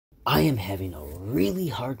I am having a really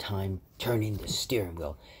hard time turning the steering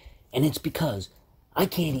wheel, and it's because I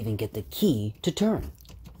can't even get the key to turn.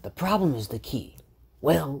 The problem is the key.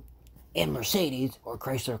 Well, and Mercedes or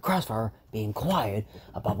Chrysler Crossfire being quiet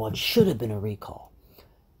about what should have been a recall.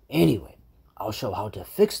 Anyway, I'll show how to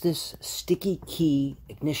fix this sticky key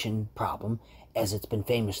ignition problem, as it's been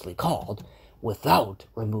famously called, without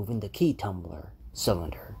removing the key tumbler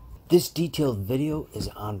cylinder. This detailed video is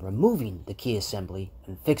on removing the key assembly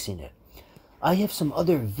and fixing it. I have some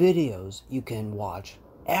other videos you can watch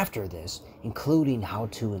after this, including how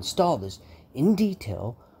to install this in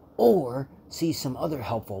detail, or see some other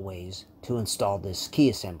helpful ways to install this key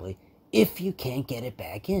assembly if you can't get it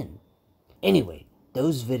back in. Anyway,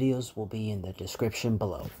 those videos will be in the description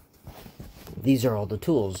below. These are all the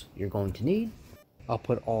tools you're going to need. I'll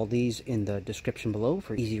put all these in the description below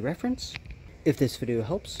for easy reference. If this video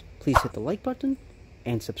helps, please hit the like button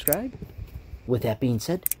and subscribe. With that being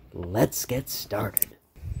said, let's get started.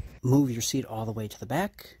 Move your seat all the way to the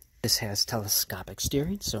back. This has telescopic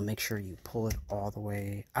steering, so make sure you pull it all the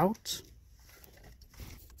way out.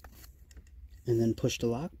 And then push the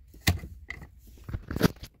lock.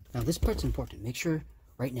 Now this part's important. Make sure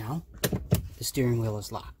right now the steering wheel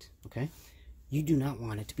is locked, okay? You do not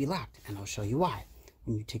want it to be locked, and I'll show you why.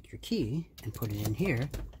 When you take your key and put it in here,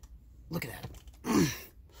 look at that.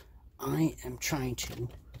 I am trying to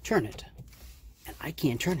turn it, and I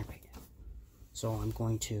can't turn it right now. So I'm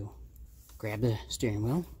going to grab the steering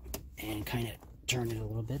wheel and kind of turn it a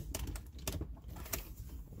little bit.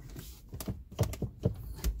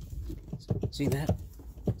 See that?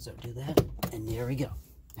 So do that, and there we go.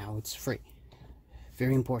 Now it's free.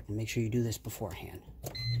 Very important. Make sure you do this beforehand,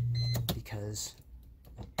 because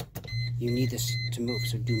you need this to move.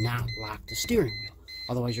 So do not lock the steering wheel.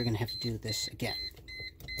 Otherwise, you're going to have to do this again.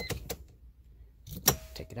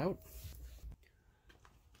 Take it out.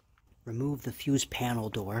 Remove the fuse panel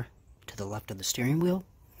door to the left of the steering wheel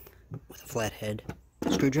with a flathead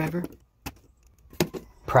screwdriver.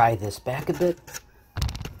 Pry this back a bit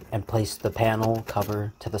and place the panel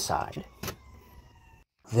cover to the side.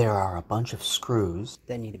 There are a bunch of screws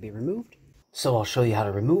that need to be removed, so I'll show you how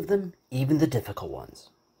to remove them, even the difficult ones.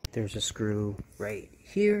 There's a screw right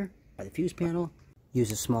here by the fuse panel.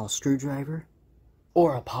 Use a small screwdriver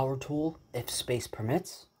or a power tool if space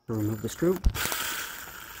permits to remove the screw.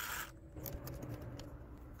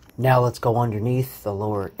 Now let's go underneath the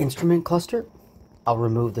lower instrument cluster. I'll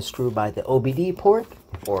remove the screw by the OBD port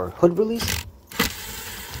or hood release.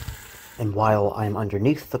 And while I'm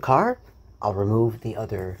underneath the car, I'll remove the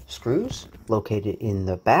other screws located in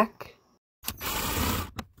the back.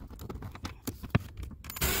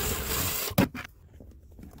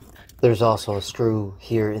 There's also a screw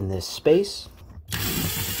here in this space.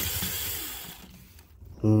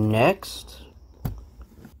 Next.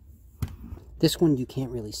 This one you can't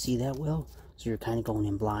really see that well, so you're kind of going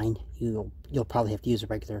in blind. You'll probably have to use a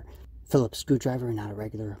regular Phillips screwdriver, not a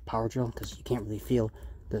regular power drill, because you can't really feel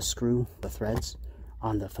the screw, the threads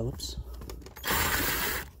on the Phillips.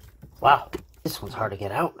 Wow, this one's hard to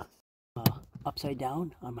get out. Upside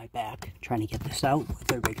down on my back, trying to get this out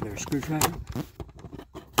with a regular screwdriver.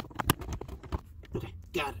 Okay,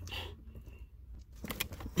 got it.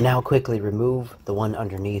 Now quickly remove the one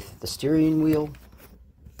underneath the steering wheel.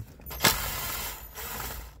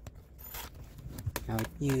 Now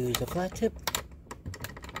use a flat tip.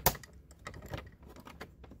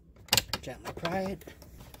 Gently pry it.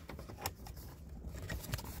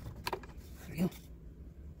 There we go.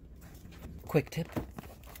 Quick tip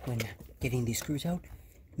when getting these screws out,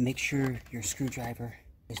 make sure your screwdriver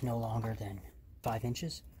is no longer than 5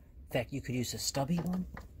 inches. In fact, you could use a stubby one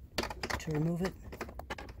to remove it.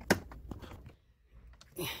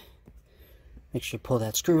 Make sure you pull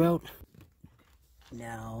that screw out.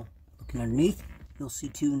 Now, looking underneath, you'll see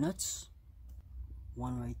 2 nuts.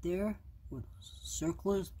 One right there with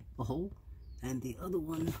circlers, a hole, and the other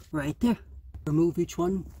one right there. Remove each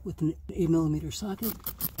one with an 8mm socket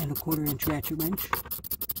and a 1/4 inch ratchet wrench.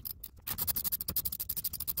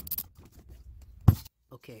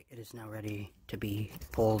 Okay, it is now ready to be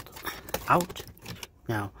pulled out.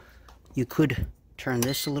 Now, you could turn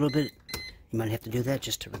this a little bit. You might have to do that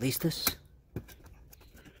just to release this.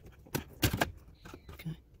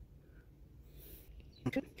 Okay.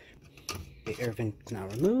 Okay. The air vent is now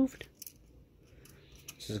removed.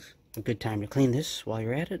 This is a good time to clean this while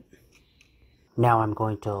you're at it. Now I'm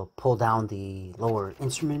going to pull down the lower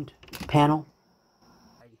instrument panel.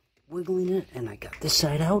 I'm wiggling it, and I got this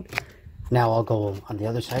side out. Now I'll go on the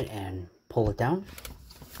other side and pull it down.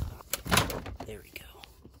 There we go.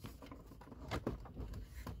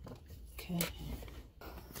 Okay.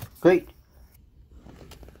 Great.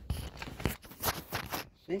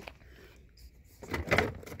 See?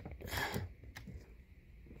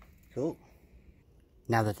 Cool.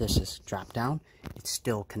 Now that this is dropped down, it's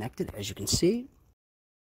still connected, as you can see.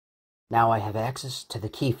 Now I have access to the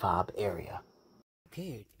key fob area.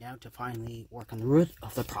 Okay, now to finally work on the root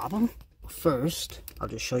of the problem. First, I'll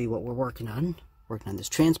just show you what we're working on. Working on this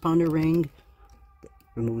transponder ring,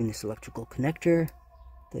 removing this electrical connector,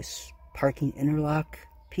 this parking interlock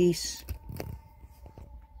piece.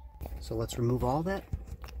 So let's remove all that.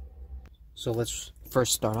 So let's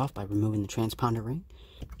first start off by removing the transponder ring.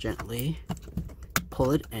 Gently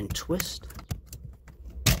pull it and twist.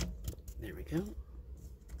 There we go.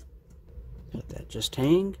 Let that just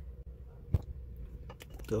hang.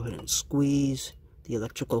 Go ahead and squeeze the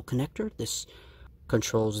electrical connector. This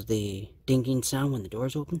controls the dinging sound when the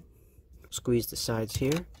doors open. Squeeze the sides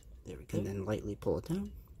here. There we go. And then lightly pull it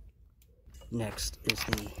down. Next is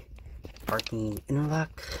the parking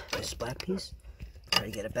interlock, this black piece. Try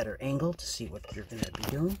to get a better angle to see what you're going to be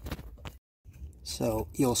doing. So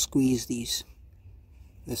you'll squeeze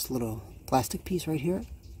this little plastic piece right here.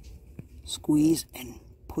 Squeeze and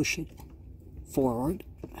push it forward.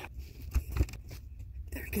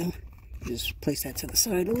 There we go. Just place that to the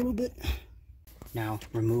side a little bit. Now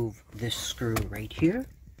remove this screw right here.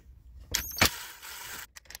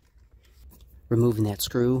 Removing that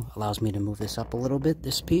screw allows me to move this up a little bit,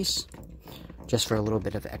 this piece, just for a little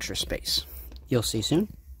bit of extra space. You'll see soon.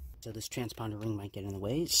 So this transponder ring might get in the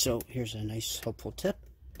way, so here's a nice helpful tip.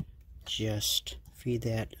 Just feed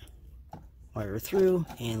that wire through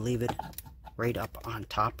and leave it right up on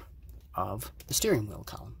top of the steering wheel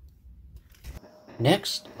column.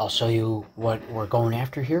 Next, I'll show you what we're going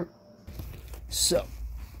after here. So,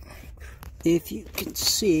 if you can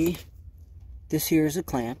see, this here is a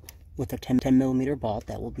clamp with a 10 millimeter bolt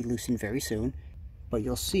that will be loosened very soon. But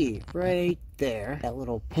you'll see right there, that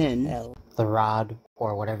little pin, the rod,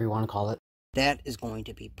 or whatever you want to call it, that is going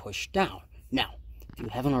to be pushed down. Now, if you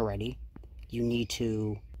haven't already, you need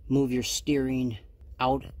to move your steering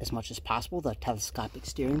out as much as possible, the telescopic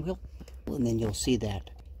steering wheel, and then you'll see that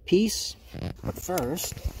piece. But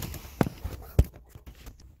first,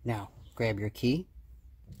 now grab your key,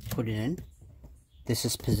 put it in. This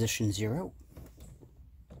is position 0.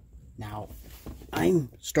 Now, I'm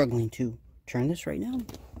struggling to turn this right now.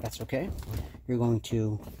 That's okay. You're going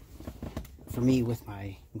to, for me, I'm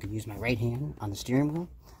going to use my right hand on the steering wheel.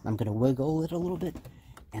 I'm going to wiggle it a little bit,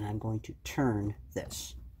 and I'm going to turn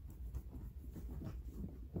this.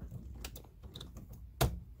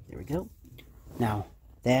 There we go. Now,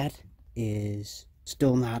 that is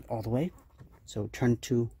still not all the way, so turn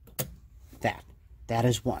to that. That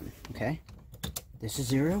is 1, okay? This is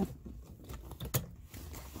 0.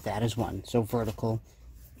 That is 1. So vertical,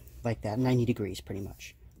 like that, 90 degrees pretty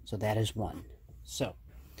much. So that is 1. So,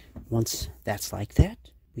 once that's like that,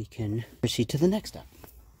 we can proceed to the next step.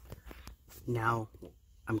 Now,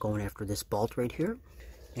 I'm going after this bolt right here,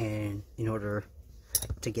 and in order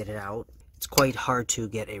to get it out, it's quite hard to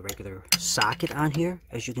get a regular socket on here,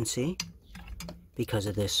 as you can see, because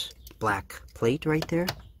of this black plate right there.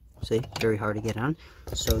 See, very hard to get on.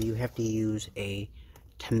 So you have to use a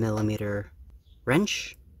 10 millimeter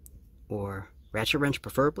wrench, or ratchet wrench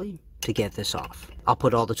preferably, to get this off. I'll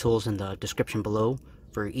put all the tools in the description below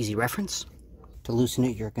for easy reference. To loosen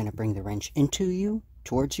it, you're going to bring the wrench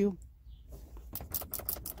towards you.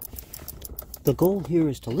 The goal here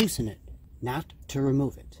is to loosen it, not to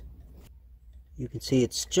remove it. You can see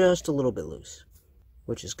it's just a little bit loose,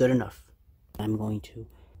 which is good enough. I'm going to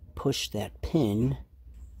push that pin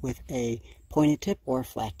with a pointed tip or a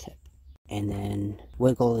flat tip, and then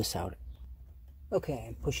wiggle this out. Okay,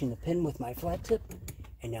 I'm pushing the pin with my flat tip,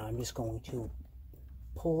 and now I'm just going to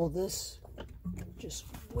pull this, just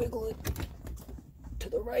wiggle it to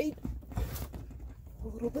the right a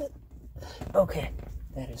little bit. Okay,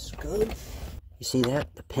 that is good. You see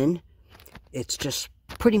that? The pin? It's just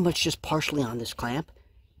pretty much just partially on this clamp,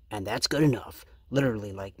 and that's good enough.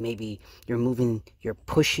 Literally, like maybe you're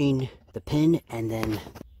pushing the pin and then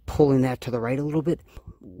pulling that to the right a little bit,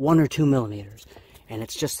 1 or 2 millimeters, and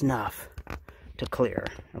it's just enough to clear,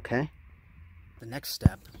 okay? The next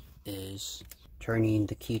step is turning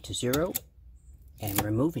the key to 0 and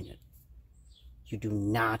removing it. You do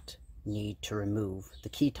not need to remove the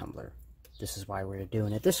key tumbler. This is why we're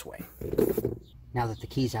doing it this way. Now that the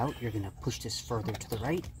key's out, you're going to push this further to the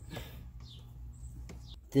right.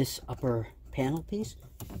 This upper panel piece,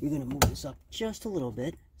 you're going to move this up just a little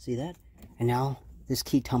bit. See that? And now this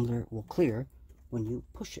key tumbler will clear when you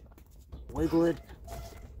push it. Wiggle it.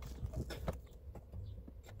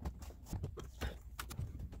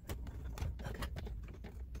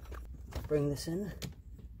 Bring this in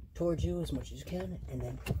towards you as much as you can, and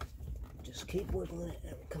then just keep wiggling it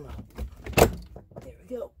and it will come out. There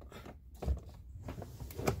we go.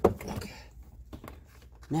 Okay.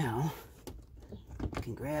 Now, you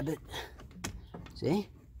can grab it. See?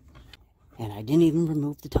 And I didn't even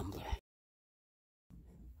remove the tumbler.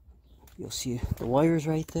 You'll see the wires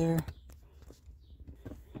right there.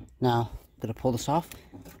 Now, I'm gonna pull this off.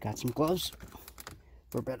 Got some gloves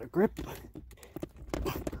for better grip.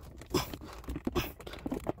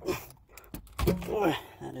 Boy,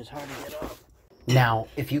 that is hard to get off. Now,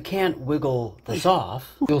 if you can't wiggle this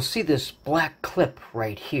off, you'll see this black clip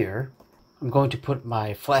right here. I'm going to put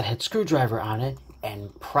my flathead screwdriver on it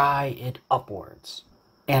and pry it upwards.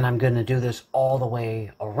 And I'm going to do this all the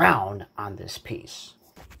way around on this piece.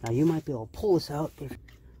 Now, you might be able to pull this out if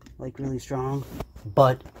like really strong,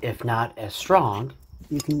 but if not as strong,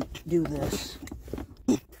 you can do this.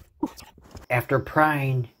 After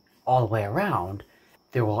prying all the way around,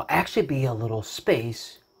 there will actually be a little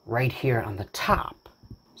space right here on the top.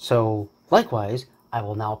 So likewise, I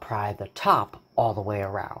will now pry the top all the way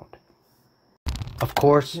around. Of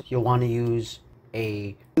course, you'll want to use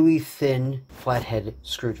a really thin flathead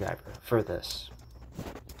screwdriver for this.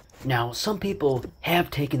 Now, some people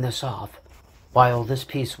have taken this off while this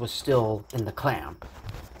piece was still in the clamp.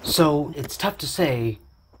 So it's tough to say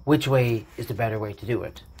which way is the better way to do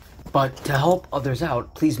it. But to help others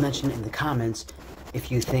out, please mention in the comments if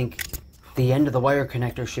you think the end of the wire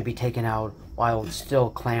connector should be taken out while it's still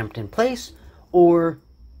clamped in place, or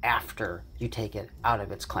after you take it out of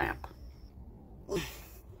its clamp.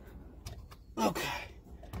 Okay,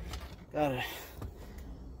 got it.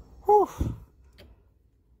 Whew.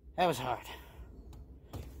 That was hard.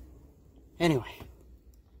 Anyway,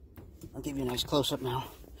 I'll give you a nice close-up now.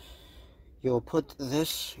 You'll put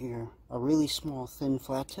this, a really small thin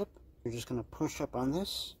flat tip. You're just going to push up on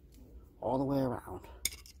this all the way around.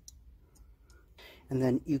 And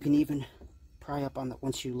then you can even pry up on the,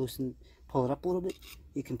 once you pull it up a little bit,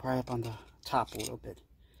 you can pry up on the top a little bit.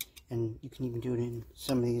 And you can even do it in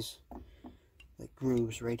some of these like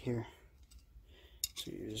grooves right here.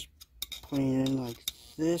 So you're just putting it in like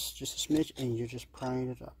this, just a smidge, and you're just prying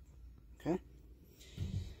it up. Okay?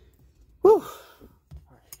 Whew!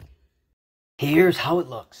 Here's how it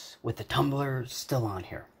looks with the tumbler still on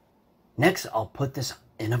here. Next, I'll put this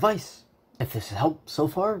in a vise. If this has helped so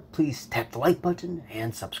far, please tap the like button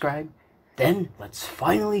and subscribe. Then, let's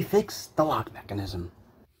finally fix the lock mechanism.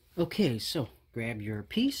 Okay, so grab your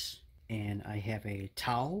piece, and I have a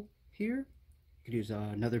towel here. You could use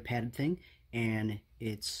another padded thing, and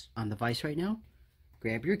it's on the vise right now.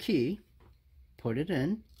 Grab your key, put it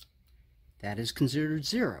in. That is considered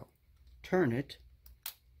 0. Turn it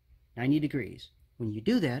 90 degrees. When you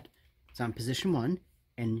do that, it's on position 1,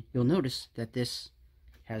 and you'll notice that this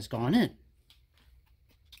has gone in.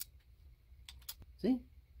 See?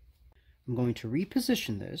 I'm going to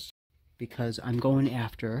reposition this because I'm going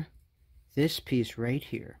after this piece right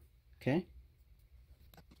here. Okay?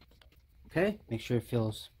 Okay, make sure it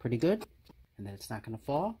feels pretty good and that it's not going to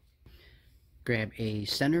fall. Grab a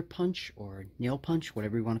center punch or nail punch,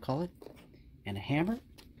 whatever you want to call it, and a hammer,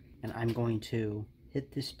 and I'm going to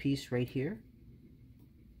hit this piece right here,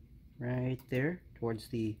 right there, towards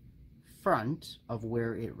the front of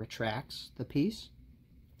where it retracts the piece.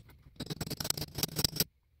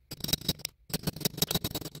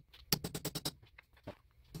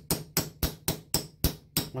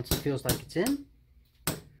 Once it feels like it's in,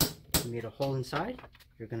 you made a hole inside,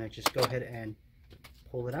 you're going to just go ahead and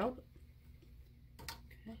pull it out.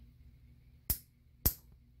 Okay.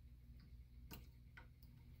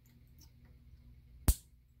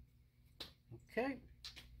 Okay.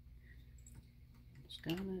 Just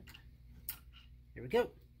got it. There we go.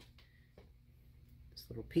 This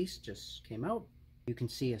little piece just came out. You can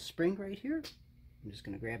see a spring right here. I'm just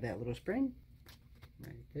going to grab that little spring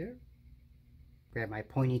right there. Grab my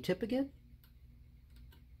pointy tip again.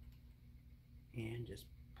 And just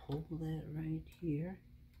pull that right here.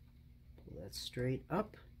 Pull that straight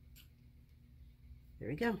up. There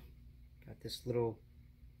we go. Got this little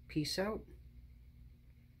piece out.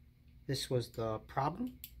 This was the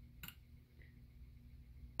problem.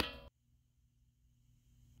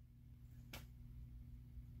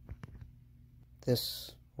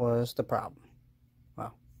 This was the problem.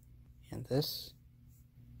 Wow. And this,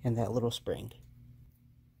 and that little spring.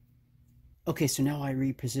 Okay, so now I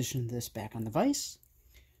repositioned this back on the vise,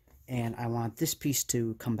 and I want this piece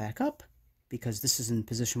to come back up because this is in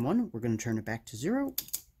position 1. We're going to turn it back to 0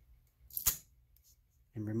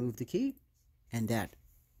 and remove the key, and that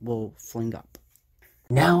will fling up.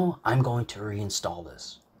 Now I'm going to reinstall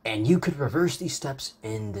this, and you could reverse these steps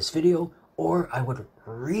in this video, or I would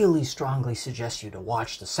really strongly suggest you to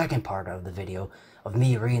watch the second part of the video of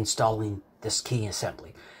me reinstalling this key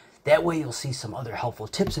assembly. That way you'll see some other helpful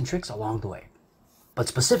tips and tricks along the way. But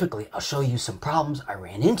specifically, I'll show you some problems I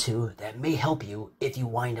ran into that may help you if you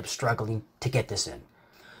wind up struggling to get this in.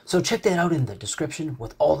 So check that out in the description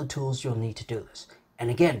with all the tools you'll need to do this. And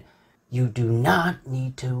again, you do not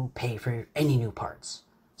need to pay for any new parts.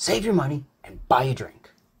 Save your money and buy a drink.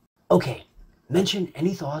 Okay, mention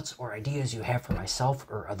any thoughts or ideas you have for myself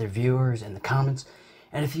or other viewers in the comments.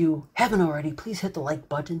 And if you haven't already, please hit the like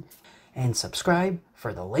button and subscribe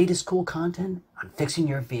for the latest cool content on fixing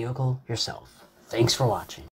your vehicle yourself. Thanks for watching.